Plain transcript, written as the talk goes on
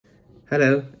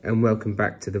Hello and welcome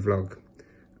back to the vlog.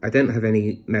 I don't have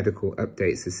any medical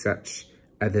updates as such,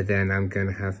 other than I'm going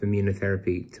to have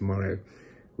immunotherapy tomorrow,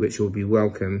 which will be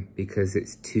welcome because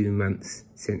it's 2 months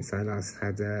since I last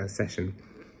had a session.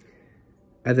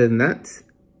 Other than that,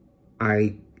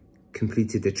 I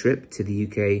completed a trip to the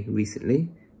UK recently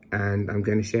and I'm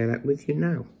going to share that with you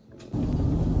now.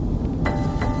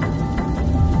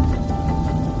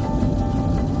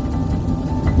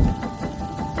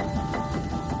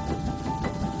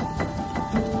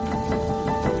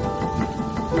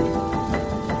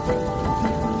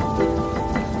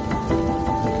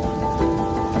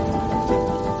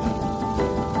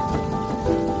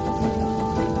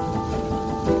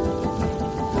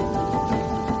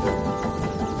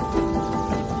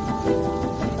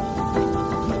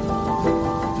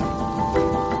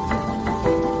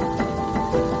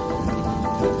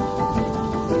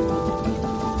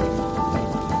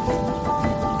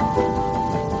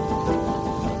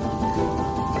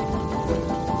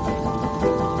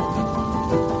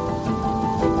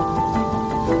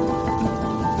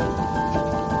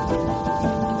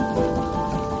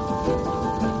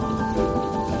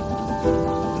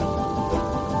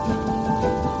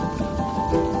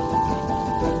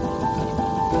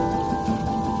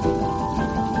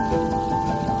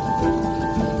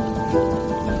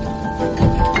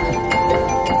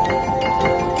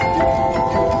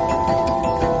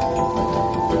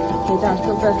 Dad, I've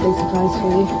got a birthday surprise for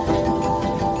you.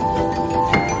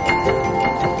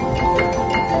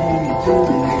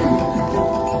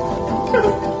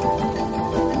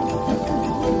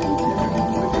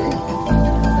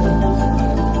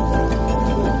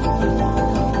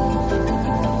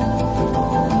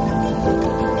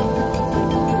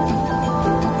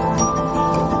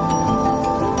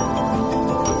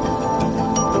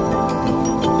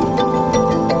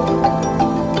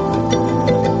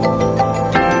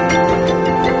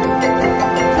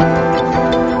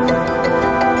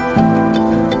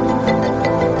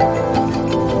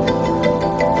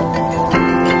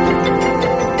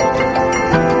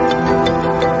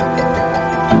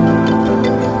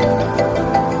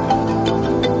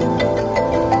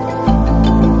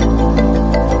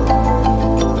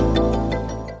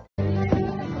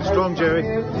 Strong, Jerry.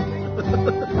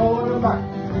 Forward and back.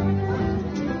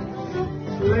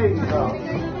 Legs up.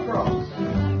 Cross.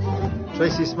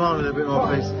 Tracy's smiling a bit more,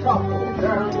 please. Couple.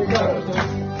 There we go.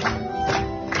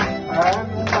 And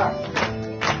back.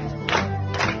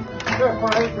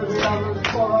 Separate to the others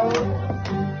follow.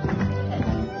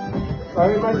 So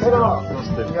he makes it up.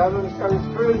 The others go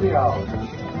through the arm.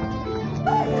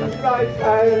 Right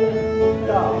hand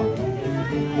down.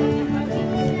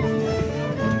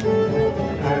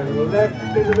 And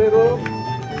left in the middle.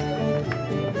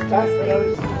 That's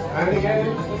those. And again.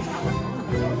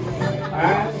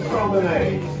 And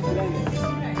promenade.